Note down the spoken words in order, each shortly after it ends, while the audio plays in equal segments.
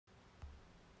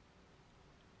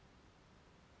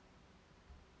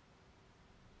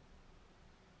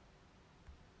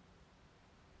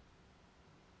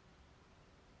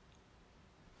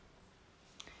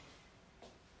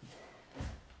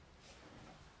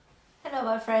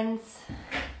Hello my friends,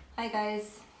 hi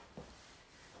guys,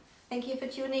 thank you for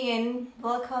tuning in.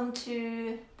 Welcome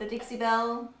to the Dixie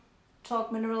Belle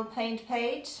Chalk Mineral Paint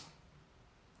page.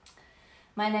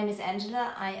 My name is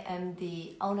Angela, I am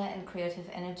the owner and creative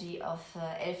energy of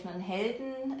Elfen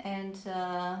Helden, and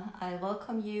I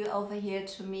welcome you over here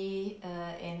to me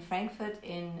in Frankfurt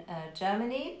in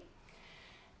Germany.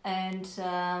 And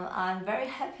I'm very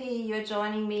happy you're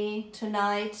joining me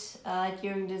tonight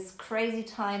during this crazy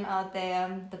time out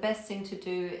there. The best thing to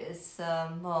do is,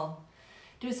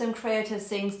 do some creative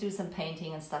things, do some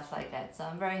painting and stuff like that. So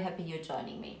I'm very happy you're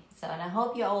joining me. So, and I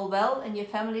hope you're all well and your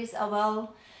families are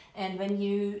well. And when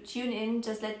you tune in,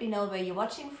 just let me know where you're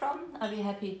watching from. I'll be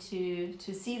happy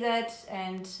to see that.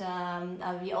 And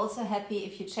I'll be also happy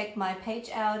if you check my page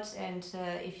out and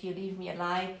if you leave me a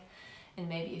like. And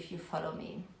maybe if you follow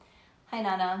me. Hi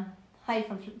Nana, hi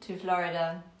to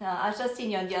Florida. I've just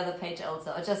seen you on the other page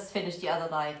also. I just finished the other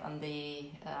live on the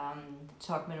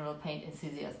Chalk Mineral Paint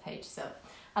Enthusiast page. So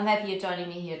I'm happy you're joining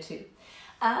me here too.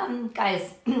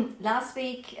 Guys, last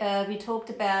week we talked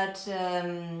about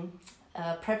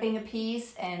prepping a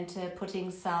piece and putting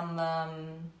some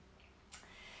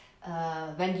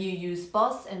when you use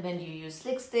boss and when you use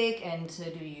slick stick and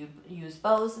do you use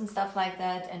bows and stuff like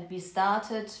that. And we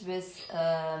started with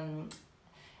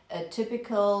a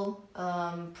typical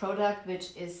product,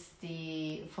 which is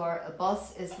for a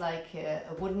boss is like a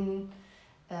wooden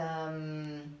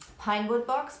pine wood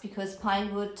box, because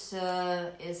pine wood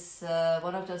is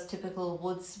one of those typical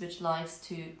woods which likes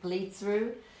to bleed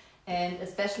through. And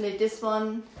especially this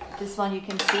one you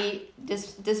can see,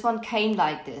 this one came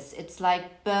like this. It's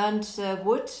like burnt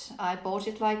wood. I bought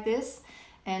it like this.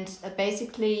 And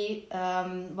basically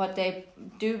what they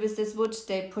do with this wood,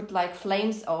 they put like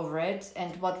flames over it.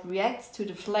 And what reacts to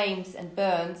the flames and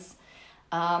burns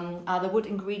are the wood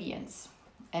ingredients.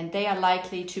 And they are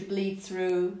likely to bleed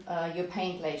through your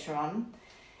paint later on.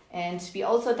 And we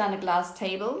also done a glass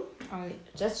table. I'll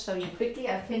just show you quickly.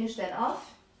 I finished that off.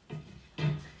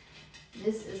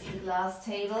 This is the glass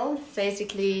table.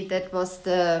 Basically, that was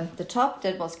the top,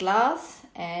 that was glass,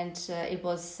 and it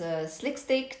was slick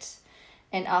sticked.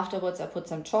 And afterwards, I put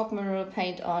some chalk mineral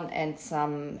paint on and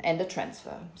a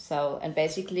transfer. So, and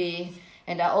basically,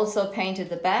 and I also painted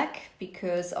the back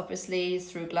because obviously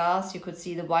through glass you could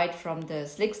see the white from the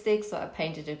slick stick. So I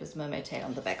painted it with mermaid tail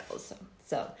on the back also.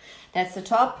 So that's the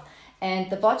top, and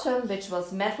the bottom, which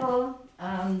was metal.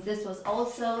 This was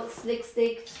also slick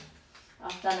sticked.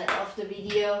 I've done it off the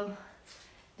video.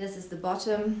 This is the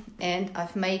bottom, and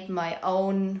I've made my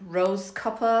own rose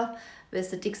copper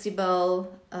with the Dixie Belle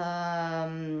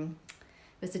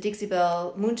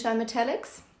Moonshine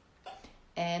Metallics,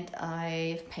 and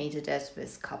I've painted that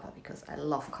with copper because I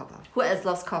love copper. Who else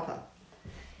loves copper?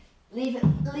 Leave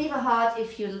a heart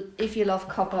if you love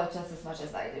copper just as much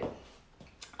as I do.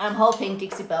 I'm hoping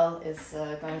Dixie Belle is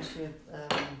going to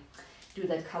do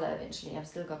that color eventually. I've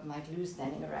still got my glue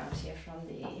standing around here from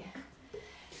the...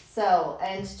 So,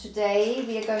 and today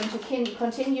we are going to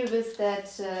continue with that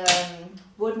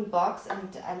wooden box,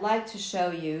 and I'd like to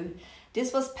show you.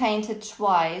 This was painted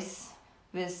twice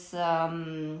with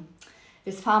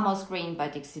Farmhouse Green by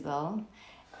Dixie Belle,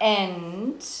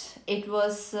 and it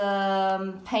was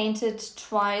painted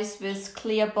twice with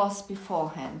clear boss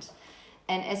beforehand.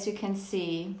 And as you can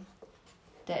see,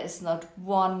 there is not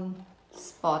one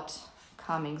spot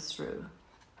coming through.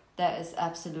 That is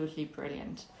absolutely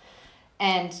brilliant.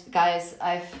 And guys,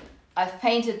 I've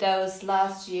painted those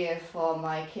last year for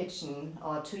my kitchen,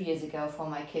 or 2 years ago for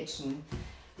my kitchen.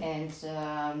 And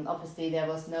obviously there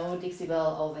was no Dixie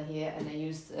Belle over here, and I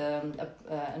used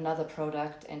another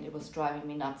product, and it was driving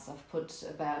me nuts. I've put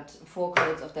about 4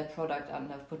 coats of that product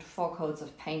on. I've put 4 coats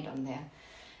of paint on there,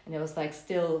 and there was like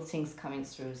still things coming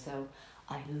through. So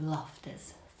I love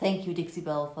this. Thank you, Dixie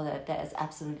Belle, for that. That is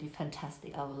absolutely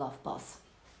fantastic. I love Boss.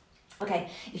 Okay,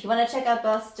 if you want to check out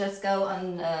Boss, just go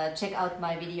and check out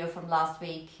my video from last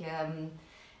week.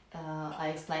 I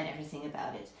explain everything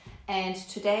about it. And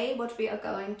today, what we are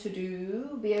going to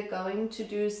do,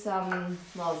 some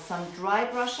dry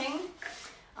brushing.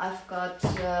 I've got,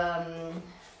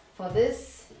 for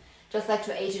this, just like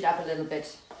to age it up a little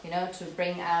bit, you know, to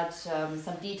bring out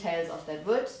some details of that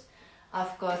wood.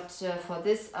 I've got, for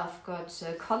this, I've got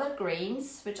colored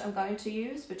greens, which I'm going to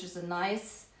use, which is a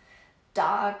nice,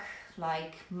 dark,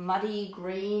 like muddy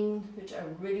green, which I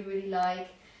really, really like.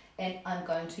 And I'm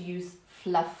going to use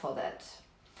fluff for that.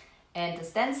 And the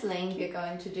stenciling we're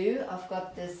going to do, I've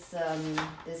got this,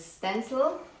 this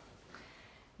stencil.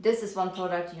 This is one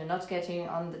product you're not getting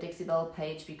on the Dixie Belle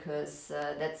page, because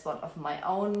that's one of my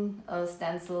own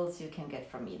stencils you can get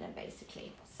from me then,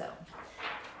 basically. So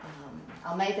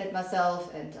I made that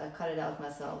myself and I cut it out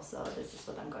myself, so this is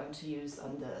what I'm going to use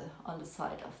on the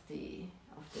side of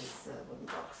this wooden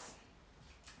box.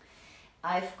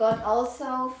 I've got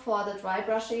also for the dry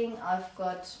brushing, I've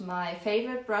got my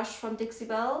favorite brush from Dixie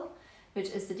Belle, which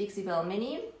is the Dixie Belle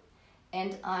Mini,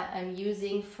 and I am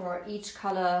using for each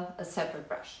color a separate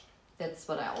brush. That's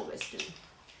what I always do.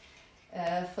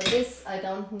 For this I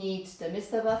don't need the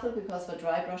mister bottle because for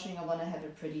dry brushing I want to have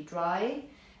it pretty dry,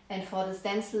 and for the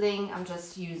stenciling I'm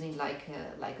just using like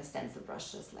a stencil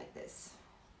brush, just like this.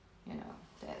 You know,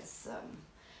 there's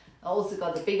I also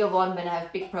got a bigger one. When I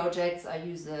have big projects, I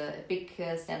use a big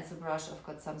stencil brush. I've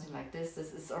got something like this.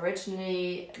 This is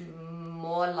originally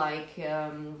more like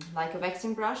a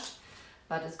waxing brush,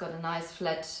 but it's got a nice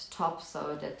flat top,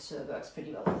 so that works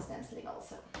pretty well for stenciling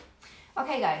also.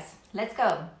 Okay guys, let's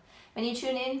go. When you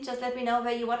tune in, just let me know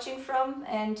where you're watching from,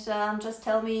 and just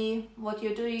tell me what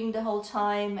you're doing the whole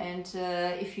time, and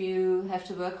if you have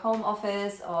to work home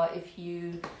office or if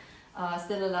you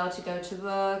still allowed to go to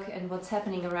work, and what's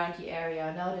happening around the area.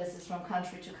 I know this is from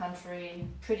country to country,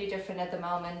 pretty different at the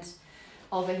moment.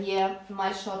 Over here,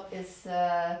 my shop is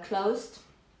closed.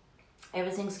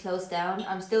 Everything's closed down.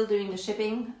 I'm still doing the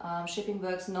shipping. Shipping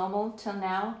works normal till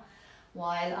now,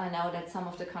 while I know that some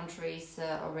of the countries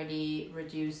already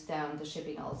reduced down the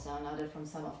shipping also. I know that from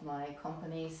some of my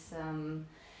companies.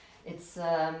 It's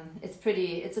a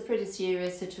pretty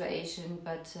serious situation,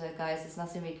 but guys, there's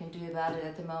nothing we can do about it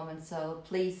at the moment. So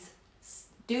please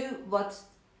do what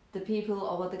the people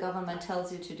or what the government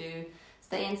tells you to do.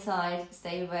 Stay inside,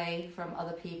 stay away from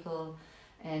other people,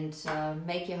 and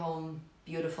make your home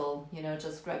beautiful. You know,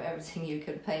 just grab everything you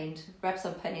can paint, grab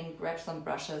some paint, grab some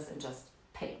brushes, and just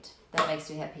paint. That makes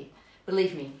you happy.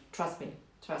 Believe me, trust me,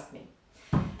 trust me.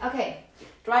 Okay,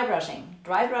 dry brushing.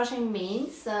 Dry brushing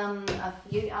means, I'm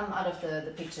out of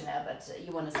the picture now, but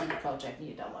you want to see the project and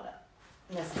you don't want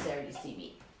to necessarily see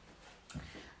me.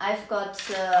 I've got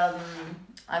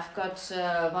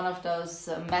one of those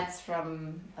mats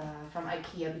from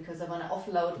IKEA, because I want to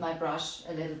offload my brush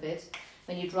a little bit.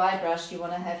 When you dry brush, you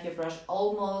want to have your brush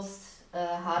almost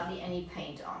hardly any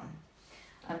paint on.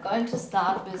 I'm going to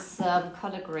start with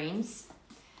color greens,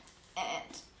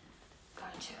 and I'm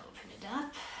going to open it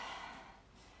up.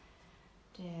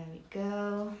 There we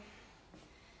go.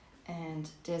 And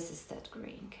this is that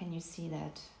green. Can you see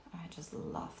that? I just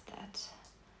love that.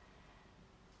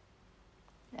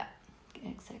 Yeah,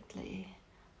 exactly.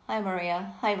 Hi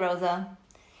Maria. Hi Rosa.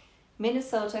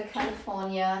 Minnesota,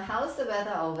 California. How's the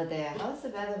weather over there? How's the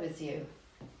weather with you?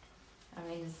 I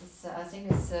mean, this is, I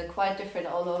think it's quite different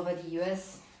all over the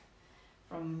US,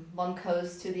 from one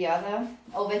coast to the other.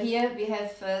 Over here we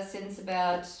have since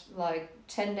about like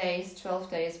 10 days, 12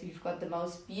 days, we've got the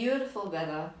most beautiful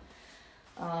weather.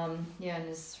 Yeah, and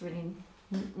there's really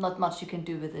not much you can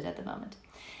do with it at the moment.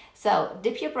 So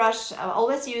dip your brush. I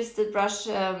always use the brush,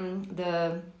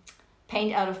 the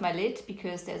paint out of my lid,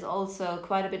 because there's also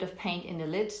quite a bit of paint in the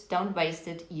lid. Don't waste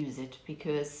it, use it,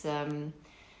 because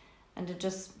and then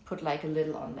just put like a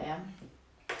little on there.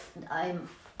 And I'm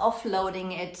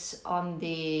offloading it on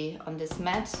this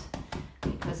mat,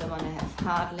 because I want to have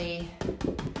hardly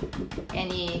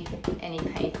any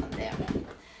paint on there.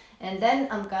 And then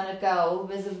I'm gonna go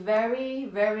with a very,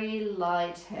 very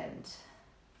light hand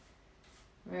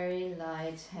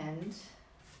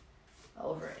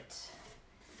over it.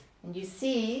 And you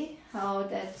see how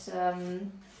that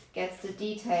gets the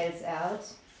details out.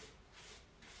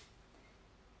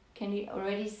 Can you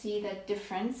already see that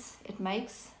difference it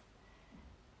makes?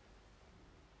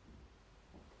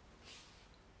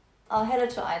 Oh, hello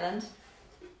to Island.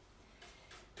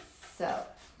 So,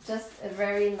 just a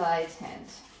very light hand.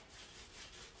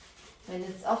 When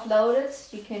it's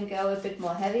offloaded, you can go a bit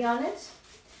more heavy on it.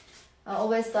 I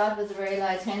always start with a very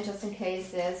light hand, just in case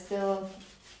there's still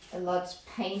a lot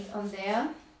paint on there.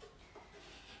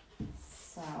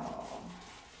 So,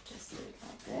 just do it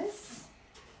like this.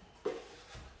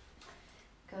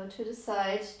 Go to the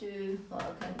side,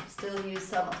 I can still use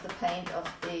some of the paint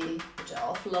which I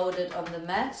offloaded on the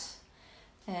mat.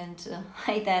 And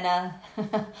hi Dana.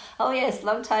 Oh yes,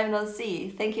 long time no see.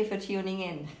 Thank you for tuning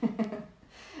in.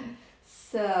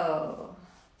 So,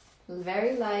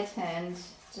 very light hand,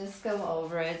 just go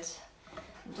over it.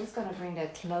 I'm just gonna bring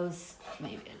that close,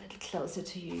 maybe a little closer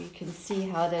to you. You can see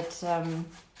how that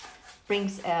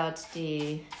brings out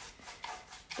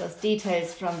those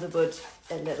details from the wood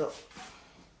a little.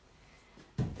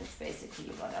 That's basically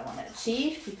what I want to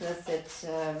achieve, because it's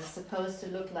supposed to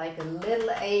look like a little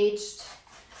aged.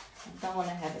 I don't want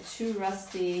to have it too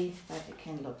rusty, but it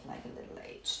can look like a little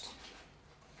aged.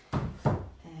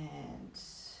 And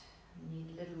I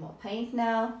need a little more paint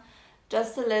now,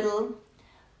 just a little.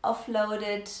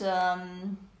 offloaded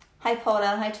high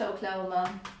polar, high to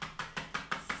Oklahoma.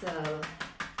 So,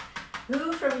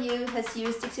 who from you has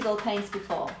used Dixie Belle paints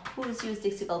before? Who has used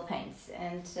Dixie Belle paints?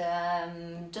 And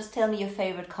just tell me your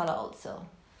favorite color also.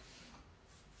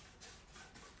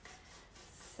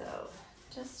 So,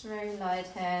 just very light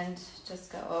hand,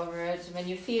 just go over it. When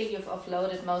you feel you've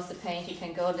offloaded most of the paint, you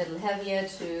can go a little heavier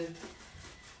to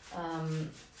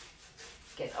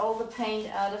get all the paint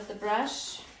out of the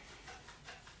brush.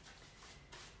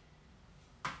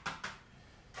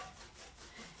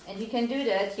 And you can do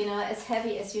that, you know, as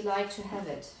heavy as you like to have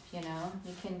it, you know.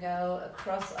 You can go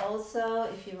across also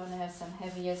if you want to have some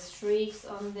heavier streaks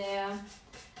on there.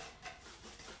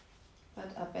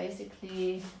 But I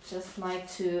basically just like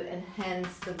to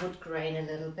enhance the wood grain a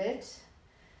little bit.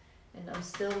 And I'm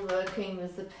still working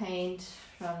with the paint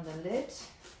from the lid.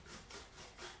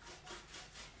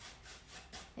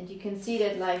 And you can see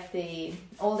that like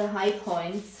all the high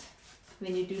points,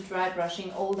 when you do dry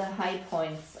brushing, all the high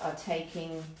points are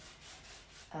taking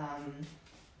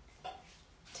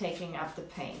up the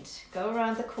paint. Go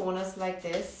around the corners like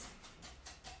this.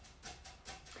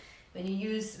 When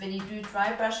you do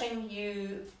dry brushing,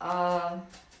 you are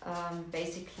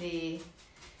basically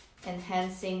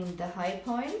enhancing the high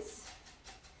points,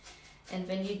 and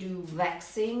when you do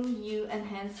waxing, you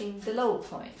enhancing the low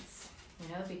points. You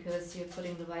know, because you're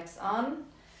putting the wax on,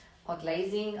 or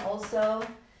glazing also.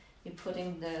 You're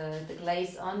putting the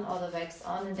glaze on or the wax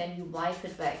on, and then you wipe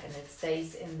it back, and it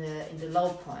stays in the low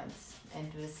points.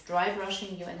 And with dry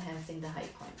brushing, you're enhancing the high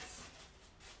points.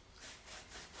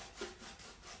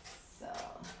 So,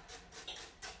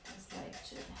 just like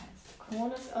to enhance the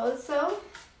corners also.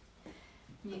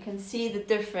 You can see the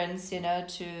difference, you know,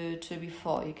 to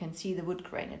before. You can see the wood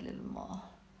grain a little more.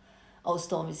 Oh,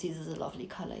 Stormy sees is a lovely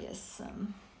color, yes.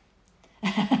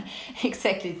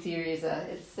 Exactly, Theresa.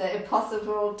 It's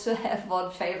impossible to have one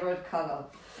favorite color.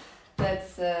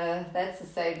 That's the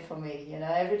same for me. You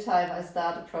know, every time I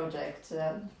start a project,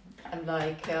 I'm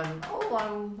like, I'm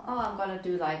gonna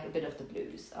do like a bit of the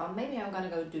blues. Maybe I'm gonna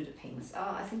go do the pinks.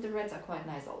 I think the reds are quite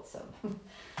nice also.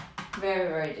 Very,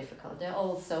 very difficult. They're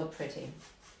all so pretty.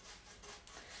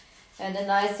 And the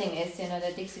nice thing is, you know,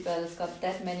 that Dixie Belle has got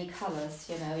that many colors.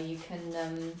 You know, you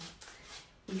can.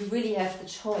 You really have the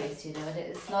choice, you know.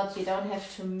 It's not, you don't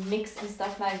have to mix and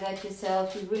stuff like that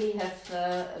yourself. You really have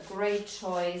a great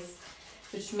choice,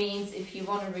 which means if you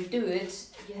want to redo it,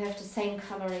 you have the same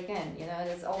color again. You know,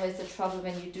 there's always the trouble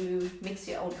when you do mix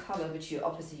your own color, which you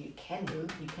can do.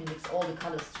 You can mix all the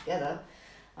colors together.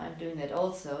 I'm doing that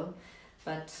also,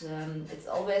 but it's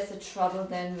always the trouble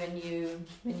then when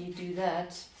you do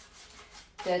that.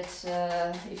 That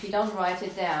if you don't write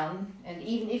it down, and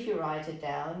even if you write it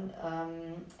down,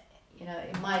 you know,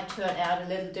 it might turn out a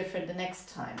little different the next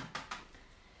time.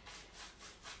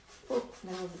 Oh,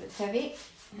 that was a bit heavy.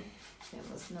 There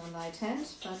was no light hand,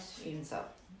 but even so,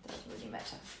 it doesn't really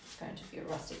matter. It's going to be a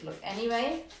rustic look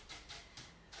anyway.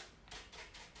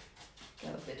 Go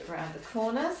a bit around the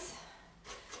corners.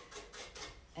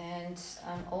 And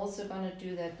I'm also going to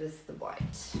do that with the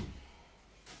white.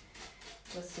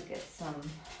 Just to get some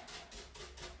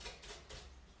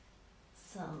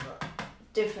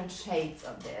different shades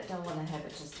on there. I don't want to have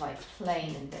it just like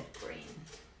plain and that green.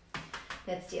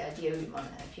 That's the idea we want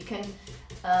to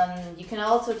have. You can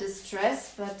also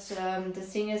distress, but the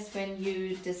thing is, when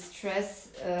you distress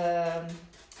a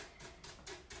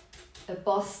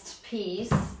bossed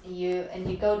piece, you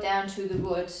go down to the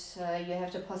wood, you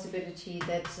have the possibility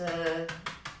that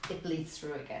it bleeds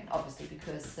through again, obviously,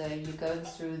 because you're going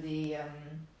through the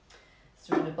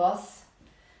boss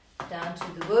down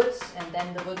to the wood, and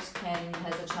then the wood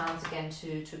has a chance again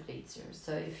to bleed through.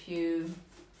 So if you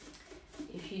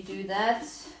do that,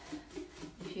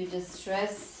 if you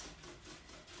distress,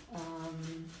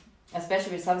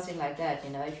 especially with something like that,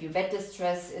 you know, if you wet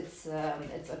distress, it's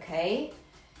okay.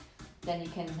 Then you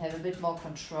can have a bit more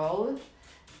control.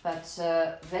 But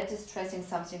wet distressing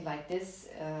something like this,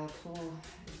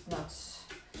 it's not.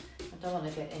 I don't want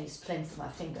to get any splints in my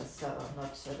fingers, so I'm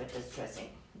not wet distressing.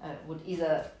 I would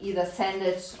either sand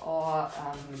it or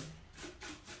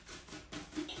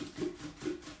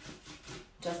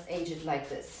just age it like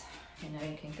this. You know,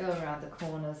 you can go around the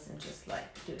corners and just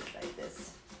like do it like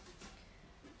this.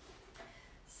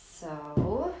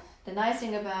 So the nice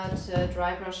thing about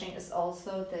dry brushing is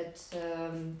also that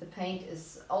the paint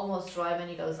is almost dry when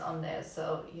it goes on there,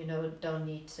 so you know, don't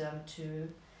need there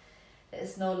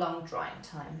is no long drying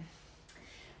time.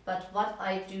 But what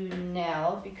I do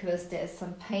now, because there's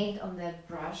some paint on that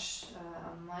brush,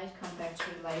 I might come back to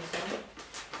it later,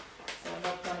 so I'm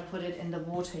not going to put it in the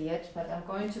water yet, but I'm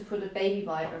going to put a baby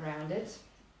wipe around it.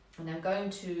 And I'm going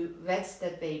to wax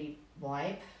that baby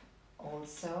wipe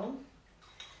also.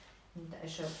 And I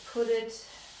shall put it,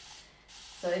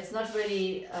 so it's not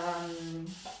really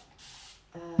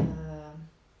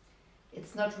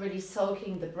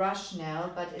soaking the brush now,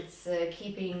 but it's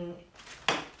keeping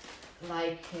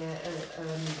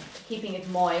keeping it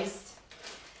moist,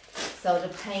 so the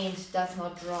paint does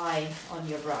not dry on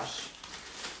your brush.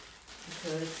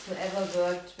 Because whoever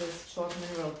worked with chalk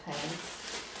mineral paints,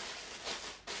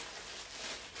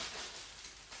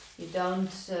 you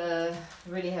don't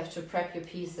really have to prep your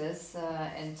pieces,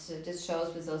 and this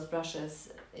shows with those brushes,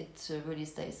 it really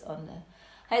stays on there.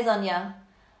 Hi Sonja,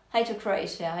 hi to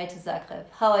Croatia, hi to Zagreb.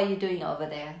 How are you doing over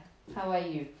there? How are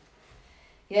you?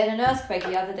 You had an earthquake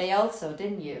the other day also,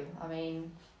 didn't you? I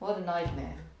mean, what a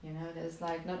nightmare. You know, there's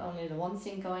like not only the one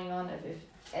thing going on,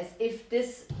 as if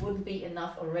this wouldn't be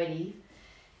enough already,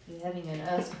 you're having an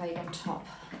earthquake on top.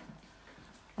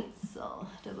 So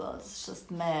the world is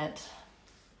just mad.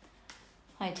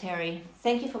 Hi Terry,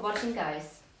 thank you for watching,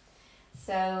 guys.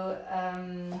 So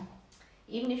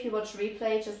even if you watch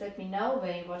replay, just let me know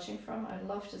where you're watching from. I'd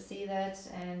love to see that,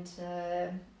 and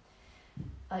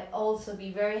I also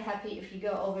be very happy if you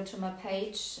go over to my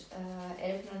page,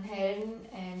 Elfen Helden,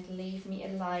 and leave me a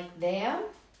like there.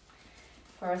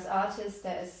 For us artists,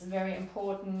 that is very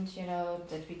important, you know,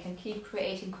 that we can keep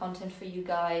creating content for you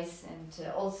guys, and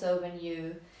also when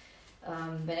you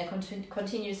when I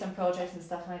continue some projects and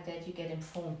stuff like that, you get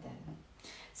informed then.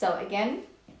 So again,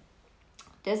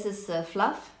 this is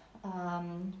fluff,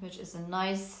 which is a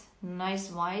nice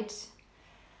white,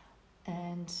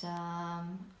 and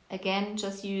again,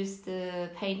 just use the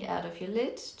paint out of your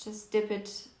lid, just dip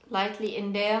it lightly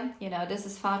in there. You know, this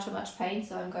is far too much paint,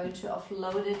 so I'm going to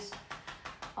offload it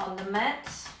on the mat.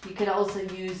 You could also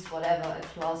use whatever, a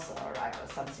cloth or rag or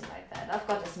something like that. I've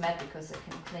got this mat because I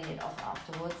can clean it off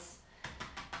afterwards.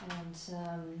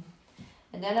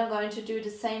 And then I'm going to do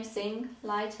the same thing,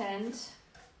 light hand,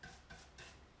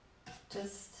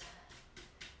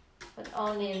 but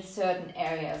only in certain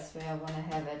areas where I want to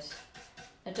have it.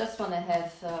 I just want to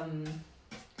have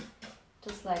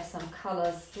just like some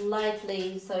colors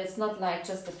slightly, so it's not like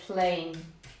just a plain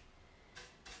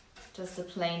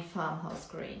farmhouse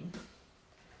green.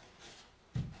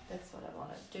 That's what I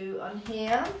want to do on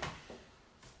here.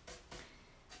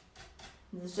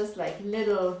 There's just like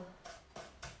little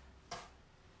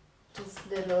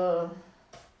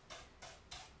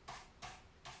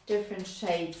different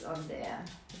shades on there.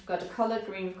 We've got a collard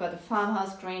green, we've got a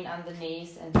farmhouse green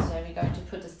underneath, and so we're going to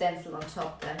put a stencil on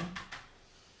top then.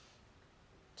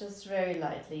 Just very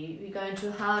lightly. We're going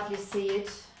to hardly see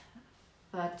it,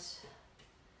 but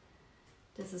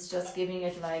this is just giving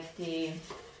it like the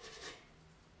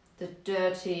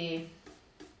dirty,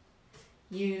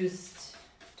 used,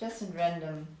 just in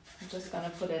random. I'm just gonna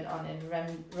put it on in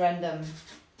random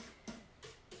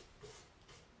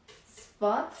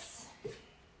spots.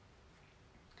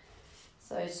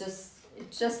 So it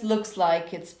just looks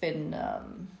like it's been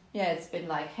it's been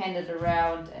like handed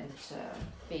around and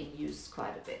being used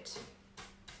quite a bit.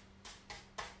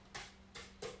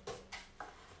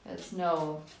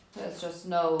 There's just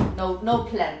no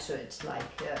plan to it,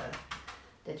 like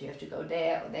that you have to go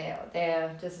there or there or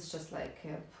there. This is just like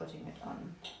putting it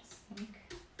on, I think,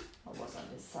 or was on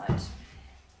this side.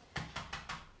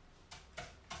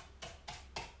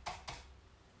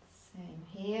 Same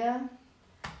here.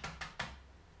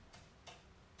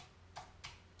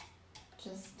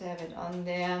 Just dab it on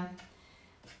there.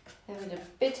 Have it a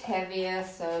bit heavier,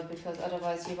 so because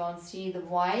otherwise you won't see the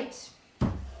white.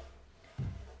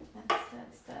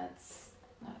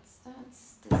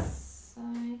 That's this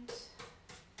side.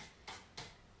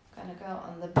 Gonna go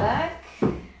on the back.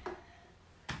 And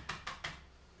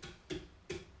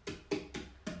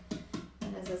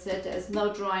as I said, there's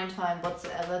no drying time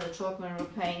whatsoever. The chalk mineral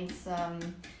paints.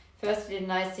 Firstly, the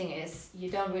nice thing is you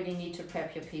don't really need to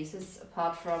prep your pieces,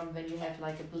 apart from when you have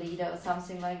like a bleeder or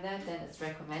something like that, then it's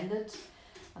recommended,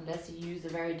 unless you use a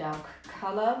very dark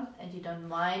color and you don't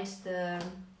mind the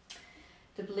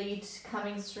bleed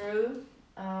coming through.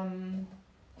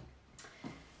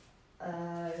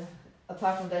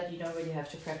 Apart from that, you don't really have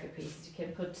to prep your pieces. You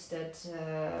can put that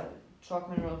chalk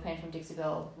mineral paint from Dixie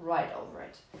Belle right over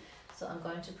it. So I'm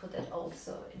going to put that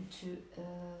also into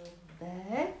a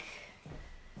bag,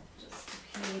 just to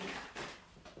keep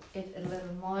it a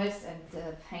little moist and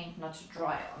the paint not to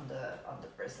dry on the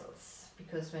bristles,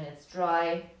 because when it's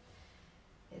dry,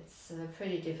 it's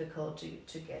pretty difficult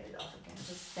to get it off again.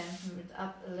 Just dampen it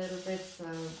up a little bit so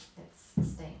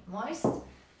it's staying moist.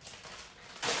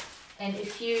 And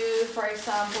if you, for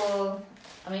example,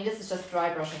 I mean, this is just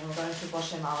dry brushing. I'm going to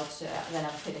wash them out when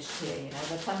I'm finished here, you know.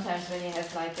 But sometimes when you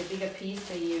have like a bigger piece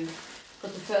where you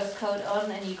put the first coat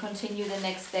on and you continue the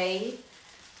next day,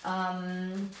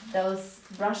 those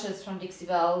brushes from Dixie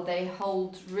Belle, they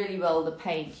hold really well the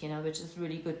paint, you know, which is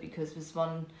really good because with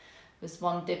one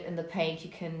dip in the paint you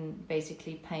can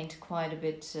basically paint quite a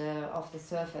bit of the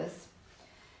surface,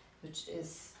 which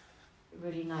is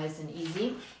really nice and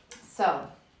easy. So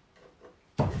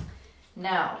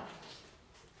now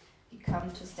you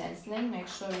come to stenciling, make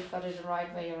sure you've got it the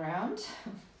right way around.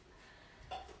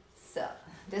 So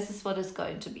this is what it's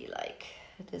going to be like.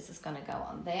 This is going to go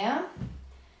on there.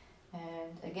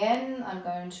 And again, I'm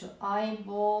going to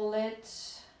eyeball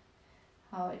it,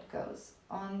 how it goes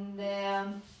on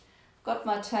there. Got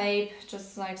my tape,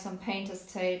 just like some painter's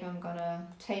tape. I'm gonna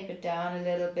tape it down a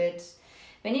little bit.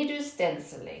 When you do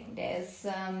stenciling, there's,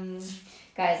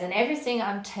 guys, and everything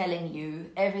I'm telling you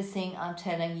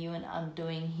and I'm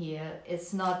doing here,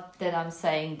 it's not that I'm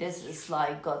saying this is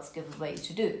like God's giveaway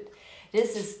to do it.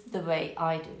 This is the way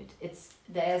I do it.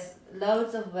 There's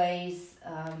loads of ways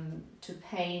to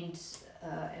paint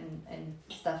and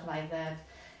stuff like that,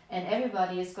 and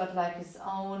everybody has got like his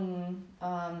own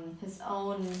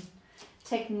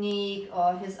technique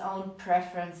or his own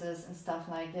preferences and stuff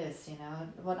like this, you know.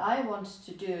 What I want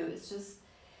to do is just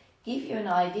give you an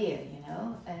idea, you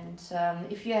know, and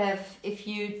if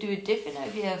you do it different,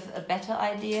 if you have a better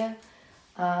idea,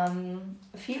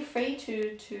 feel free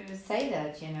to say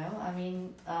that, you know. I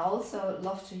mean, I also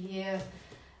love to hear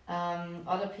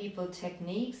other people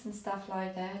techniques and stuff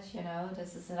like that, you know.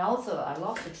 And also I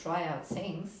love to try out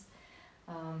things,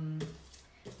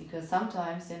 because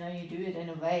sometimes, you know, you do it in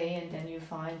a way and then you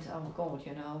find, oh God,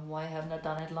 you know, why haven't I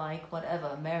done it like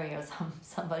whatever, Mary or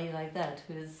somebody like that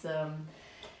who is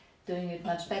doing it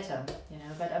much better, you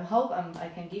know. But I hope I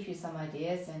can give you some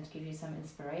ideas and give you some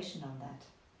inspiration on that.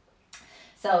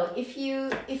 So if you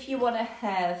want to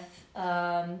have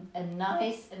a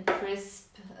nice and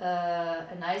crisp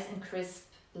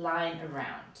line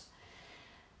around,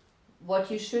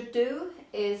 what you should do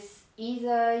is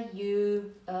either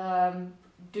you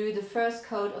do the first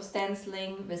coat of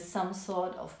stenciling with some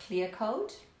sort of clear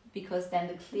coat, because then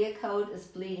the clear coat is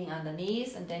bleeding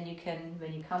underneath, and then you can,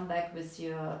 when you come back with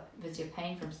your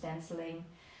paint from stenciling,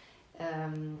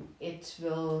 it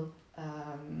will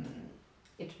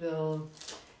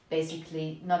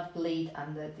basically not bleed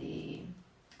under the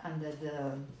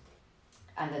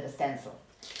stencil.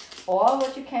 Or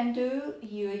what you can do,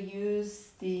 you use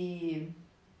the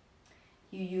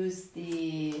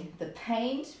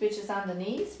paint which is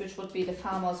underneath, which would be the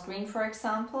farmhouse green, for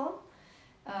example,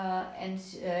 and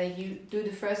you do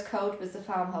the first coat with the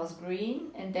farmhouse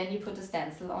green, and then you put the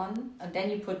stencil on, and then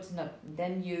you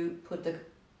put the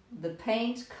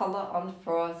paint color on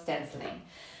for stenciling,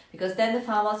 because then the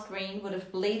farmhouse green would have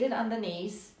bleeded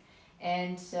underneath,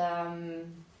 and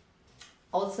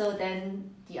also then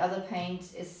the other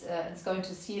paint is it's going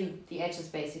to seal the edges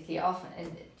basically off,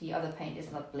 and the other paint is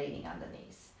not bleeding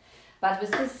underneath. But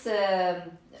with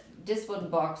this wooden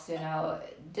box, you know,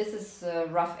 this is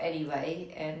rough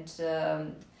anyway, and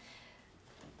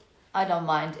I don't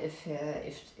mind if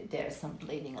there is some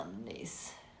bleeding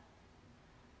underneath.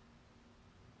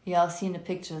 Yeah, I've seen the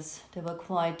pictures. They were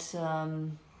quite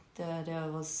there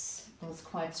was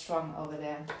quite strong over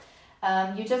there.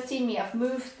 You just see me. I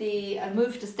moved the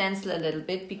stencil a little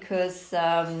bit because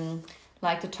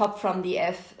like the top from the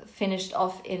F finished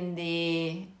off in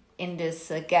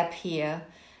this gap here,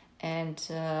 and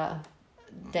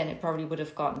then it probably would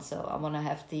have gone. So I want to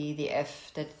have the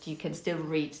F that you can still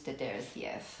read that there is the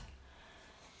F.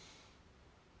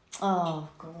 Oh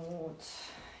God.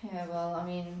 Yeah, well, I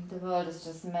mean, the world is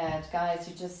just mad, guys.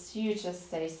 You just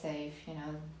stay safe. You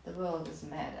know, the world is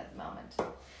mad at the moment.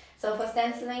 So for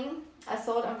stenciling, I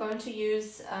thought I'm going to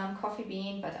use coffee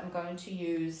bean, but I'm going to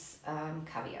use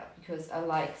caviar because I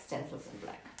like stencils in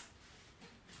black.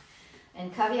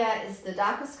 And caviar is the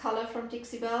darkest color from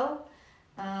Dixie Belle.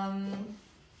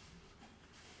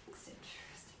 Mix it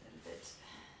first a little bit.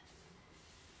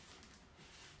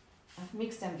 I've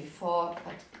mixed them before,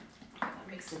 but I'll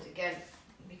mix it again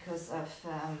because I've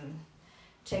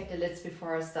checked the lids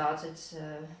before I started,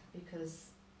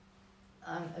 because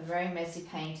I'm a very messy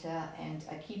painter and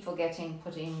I keep forgetting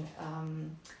putting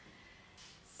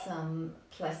some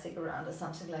plastic around or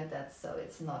something like that, so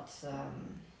it's not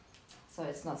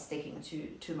sticking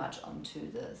too much onto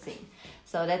the thing.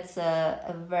 So that's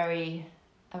a very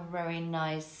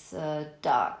nice the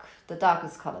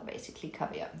darkest color basically.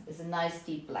 Caviar is a nice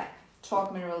deep black,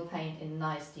 chalk mineral paint in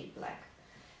nice deep black.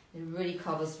 It really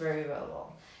covers very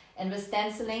well. And with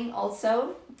stenciling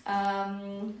also,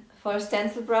 for a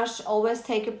stencil brush, always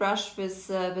take a brush with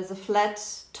a flat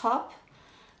top.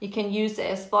 You can use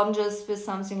sponges with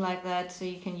something like that, so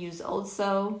you can use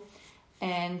also.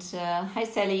 And hi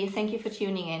Sally, thank you for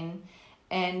tuning in.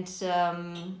 And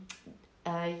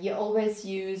you always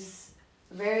use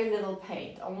very little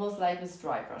paint, almost like with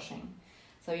dry brushing.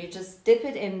 So you just dip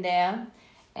it in there,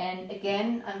 and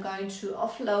again I'm going to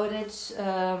offload it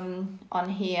on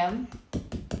here,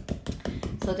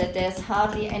 so that there's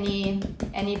hardly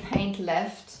any paint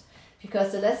left,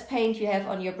 because the less paint you have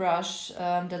on your brush,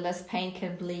 the less paint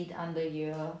can bleed under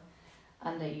your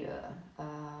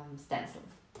stencil.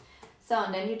 So,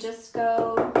 and then you just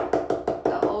go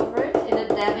over it in a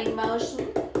dabbing motion,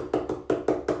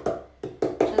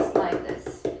 just like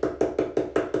this.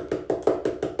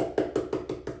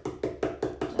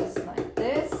 Just like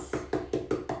this.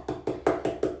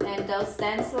 And those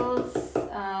stencils,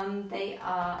 they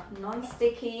are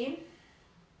non-sticky,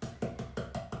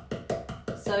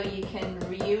 so you can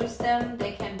reuse them.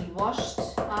 They can be washed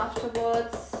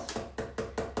afterwards.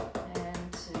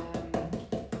 And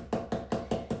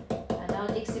I know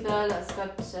Dixie Belle has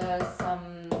got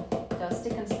some those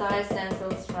stick and style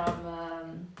stencils from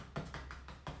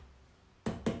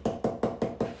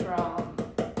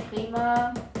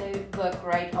Prima. They work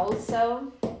great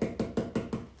also.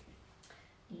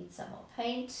 Need some more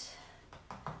paint.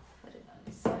 Put it on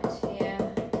the side here.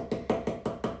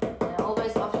 And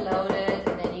always offload it,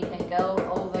 and then you can go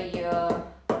over your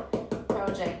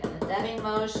project in a dabbing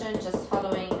motion, just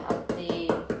following up the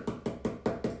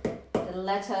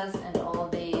letters and all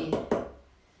the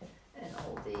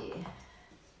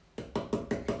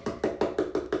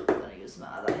I'm gonna use my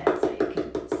other hand so you can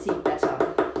see better.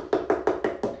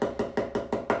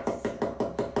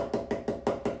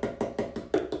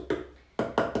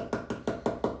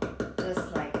 Just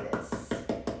like this.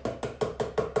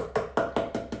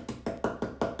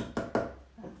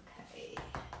 Okay.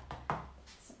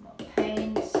 Some more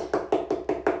paint.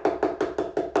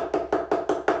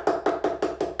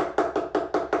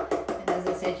 And as I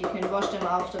said, you can wash them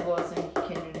afterwards, and you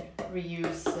can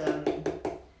reuse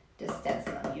the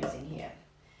stencil I'm using here.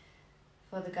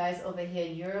 For the guys over here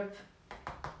in Europe,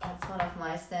 that's one of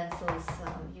my stencils.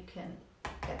 You can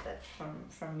get that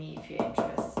from me if you're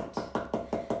interested.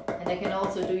 And I can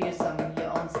also do you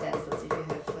your own stencils if you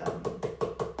have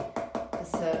a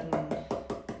certain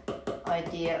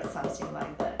idea or something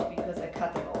like that, because I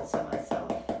cut them also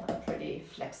myself. I'm pretty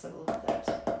flexible with that.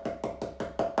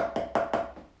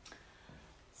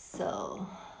 So,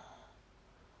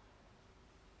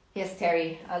 yes,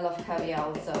 Terry, I love caviar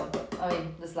also. I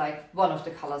mean, it's like one of the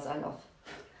colors I love.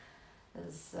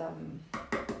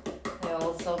 They're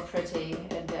all so pretty,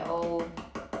 and they're all,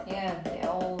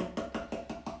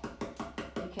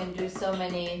 you can do so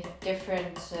many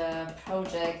different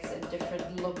projects and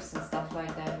different looks and stuff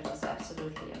like that, which is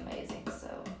absolutely amazing. So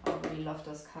I really love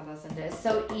those colors, and they're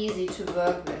so easy to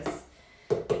work with,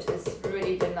 which is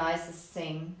really the nicest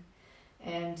thing.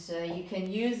 And you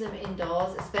can use them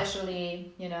indoors,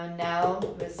 especially, you know, now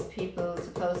with people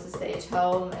supposed to stay at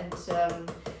home and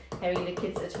having the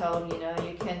kids at home, you know,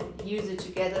 you can use it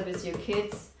together with your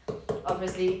kids.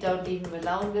 Obviously, don't leave them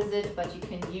alone with it, but you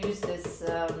can use this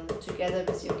together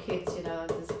with your kids. You know,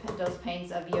 those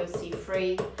paints are VOC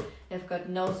free. They've got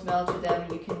no smell to them.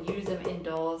 You can use them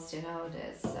indoors. You know,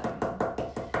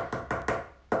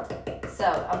 So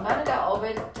I'm gonna go over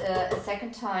it a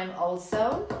second time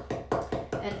also.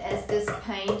 And as this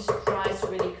paint dries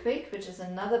really quick, which is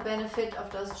another benefit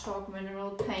of those chalk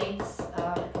mineral paints,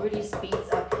 it really speeds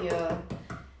up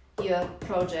your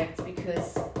projects,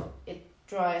 because it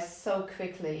dries so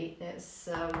quickly. You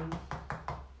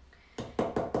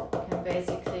can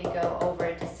basically go over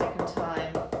it a second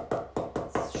time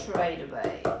straight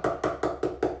away.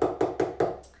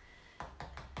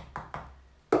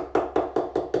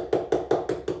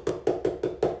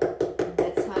 And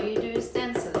that's how you do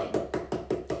stenciling.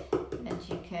 And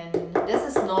you can, this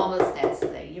is normal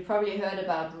stenciling. You probably heard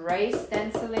about raised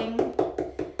stenciling,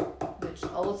 which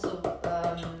also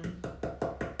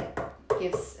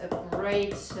gives a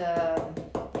great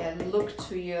look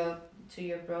to your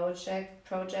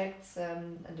projects,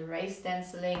 and the raised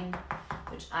stenciling,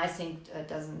 which I think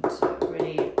doesn't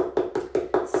really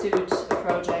suit a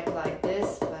project like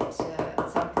this, but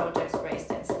some projects raised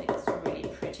stenciling is really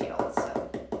pretty also.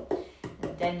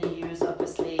 And then you use,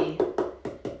 obviously,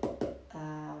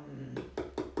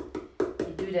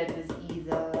 you do that with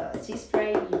either sea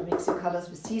spray. You mix your colors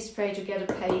with sea spray to get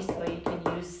a paste, or you can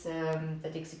use the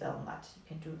Dixie Belle mud. You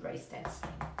can do raised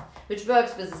stenciling, which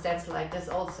works with a stencil like this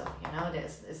also. You know,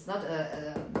 it's not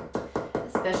a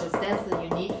special stencil you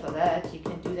need for that. You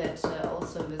can do that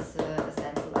also with a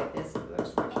stencil like this.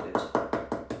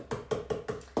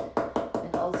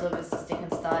 also with the stick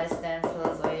and style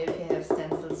stencils, or if you have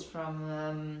stencils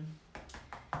from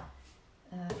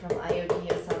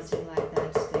IOD or something like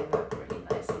that, they work really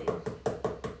nicely.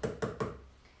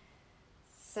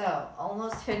 So,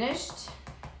 almost finished.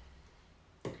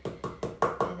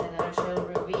 And then I shall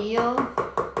reveal. A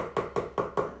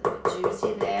bit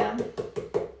juicy there.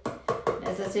 And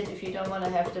as I said, if you don't want to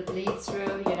have the bleed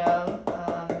through, you know,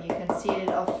 you can seal it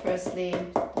off firstly,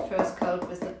 the first coat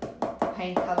with the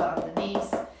paint color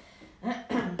underneath,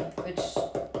 which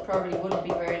probably wouldn't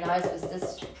be very nice with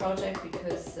this project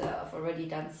because I've already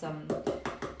done some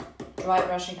dry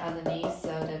brushing underneath so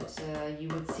that you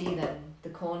would see then the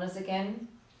corners again.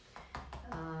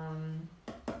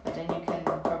 But then you can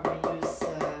probably use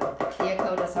a clear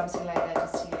coat or something like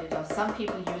that to seal it off. Some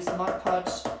people use Mod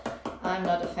Podge. I'm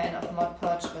not a fan of Mod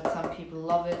Podge, but some people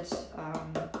love it.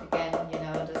 Again, you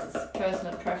know, this is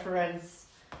personal preference.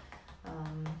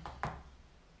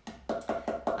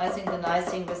 I think the nice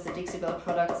thing with the Dixie Belle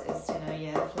products is, you know,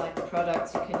 you have like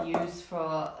products you can use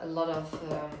for a lot of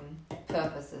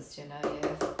purposes. You know,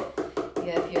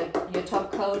 you have your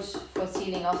top coat for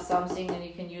sealing off something, and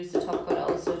you can use the top coat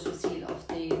also to seal off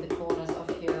the corners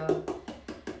of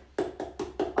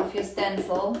your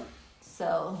stencil.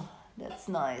 So that's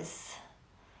nice.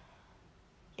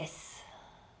 Yes.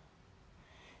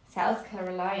 South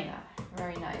Carolina,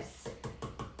 very nice.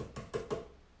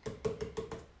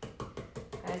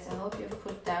 Guys, I hope you've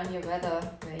put down your weather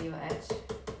where you're at.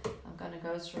 I'm gonna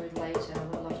go through it later. I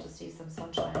would love to see some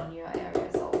sunshine in your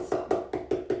areas also.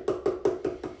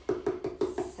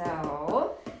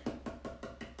 So,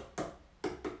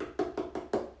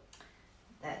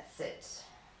 that's it.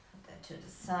 Put that to the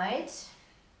side.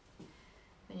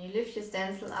 When you lift your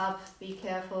stencil up, be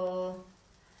careful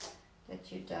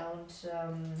that you don't...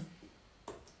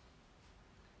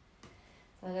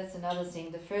 So that's another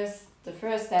thing. The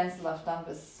first stencil I've done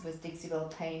with Dixie Belle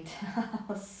paint, I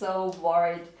was so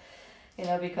worried, you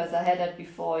know, because I had that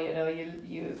before, you know,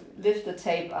 you lift the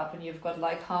tape up and you've got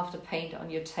like half the paint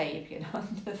on your tape, you know.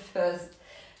 The first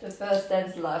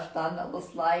stencil I've done, I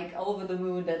was like over the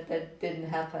moon that didn't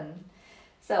happen.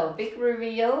 So, big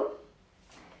reveal.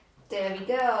 There we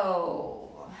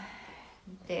go.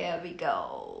 There we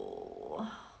go.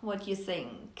 What do you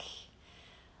think?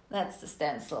 That's the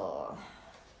stencil.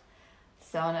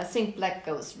 So, and I think black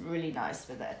goes really nice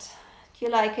with that. Do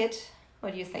you like it?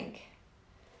 What do you think?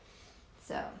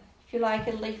 So, if you like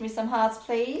it, leave me some hearts,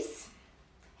 please.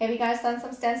 Have you guys done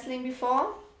some stenciling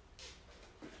before?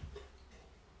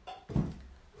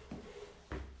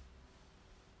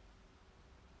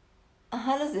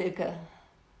 Hallo Silke.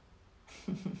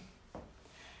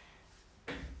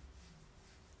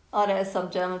 Oh, there's some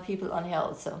German people on here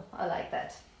also. I like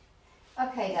that.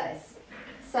 Okay, guys.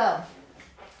 So,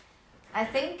 I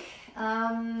think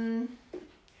I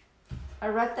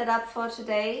wrapped that up for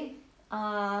today.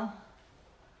 Oh,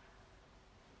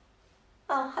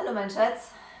 hello, mein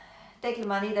Schatz.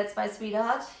 Deckelmanni, that's my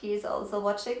sweetheart. He is also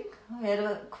watching. We had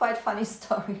a quite funny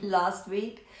story last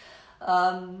week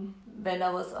when I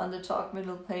was on the Chalk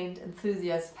Mineral Paint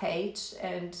Enthusiast page,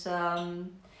 and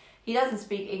he doesn't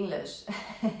speak English.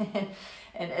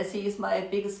 And as he is my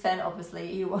biggest fan, obviously,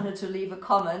 he wanted to leave a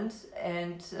comment,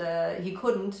 and he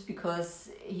couldn't because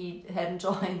he hadn't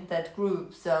joined that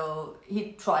group. So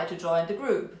he tried to join the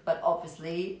group, but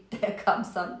obviously there come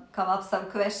up some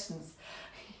questions.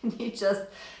 he just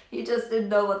didn't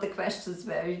know what the questions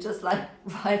were. He just like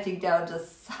writing down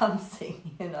just something,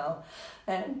 you know.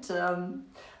 And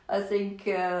I think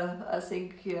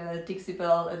Dixie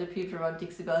Belle and the people around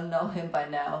Dixie Belle know him by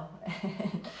now,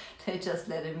 and they just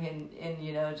let him in,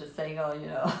 you know, just saying, oh, you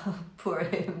know, poor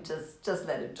him, just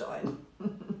let him join.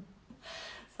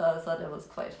 So I thought that was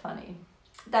quite funny.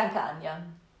 Danke, Anja.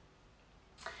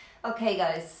 Okay,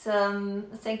 guys,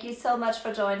 thank you so much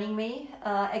for joining me.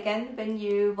 Again, when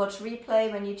you watch replay,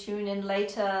 when you tune in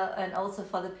later, and also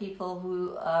for the people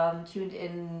who tuned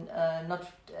in not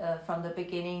from the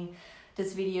beginning,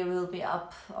 this video will be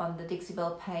up on the Dixie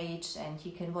Belle page and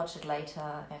you can watch it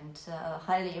later. And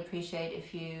highly appreciate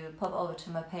if you pop over to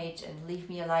my page and leave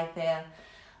me a like there.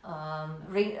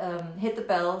 Hit the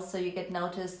bell so you get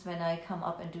noticed when I come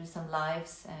up and do some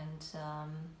lives. And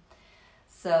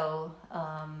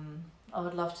I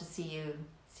would love to see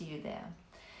you there.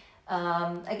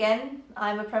 Again,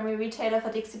 I'm a primary retailer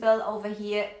for Dixie Belle over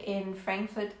here in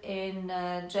Frankfurt in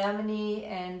Germany,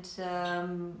 and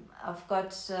I've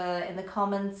got in the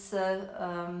comments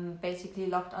basically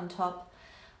locked on top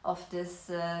of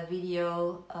this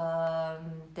video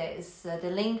there is the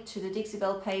link to the Dixie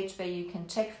Belle page where you can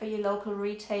check for your local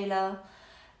retailer.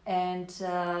 And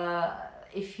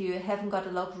if you haven't got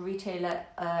a local retailer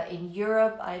in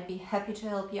Europe, I'd be happy to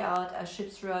help you out. I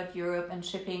ship throughout Europe and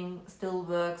shipping still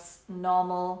works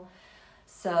normal.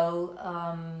 So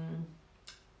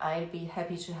I'd be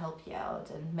happy to help you out,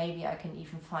 and maybe I can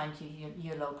even find you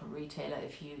your local retailer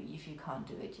if you can't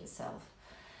do it yourself.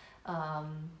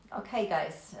 Okay,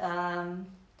 guys.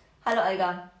 Hello,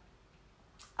 Olga.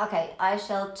 Okay, I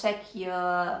shall check your.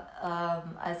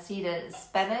 I see the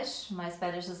Spanish. My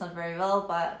Spanish is not very well,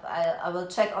 but I will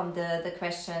check on the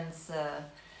questions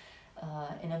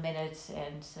in a minute,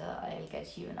 and I'll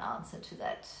get you an answer to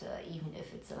that, even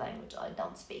if it's a language I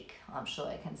don't speak. I'm sure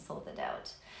I can sort that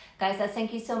out. Guys, I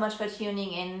thank you so much for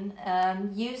tuning in.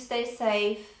 You stay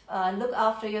safe, look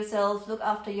after yourself, look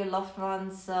after your loved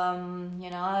ones.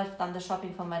 I've done the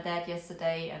shopping for my dad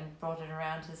yesterday and brought it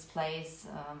around his place.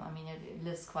 It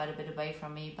lives quite a bit away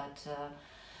from me, but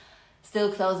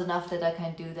still close enough that I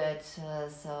can do that.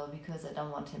 Because I don't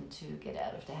want him to get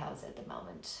out of the house at the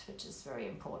moment, which is very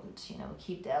important.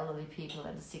 Keep the elderly people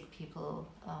and the sick people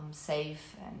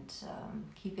safe, and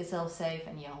keep yourself safe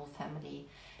and your whole family.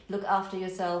 Look after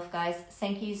yourself, guys.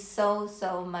 Thank you so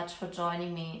much for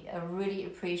joining me. I really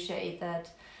appreciate that.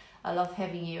 I love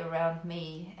having you around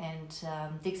me. And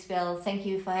Dixbell, thank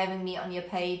you for having me on your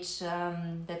page.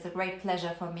 That's a great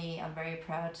pleasure for me. I'm very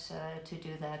proud to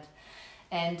do that.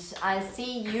 And I'll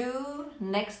see you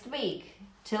next week.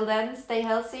 Till then, stay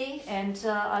healthy. And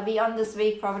I'll be on this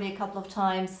week probably a couple of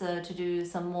times to do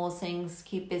some more things,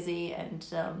 keep busy, and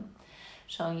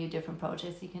showing you different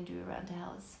projects you can do around the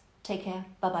house. Take care.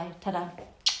 Bye-bye. Ta-da.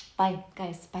 Bye,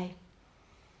 guys. Bye.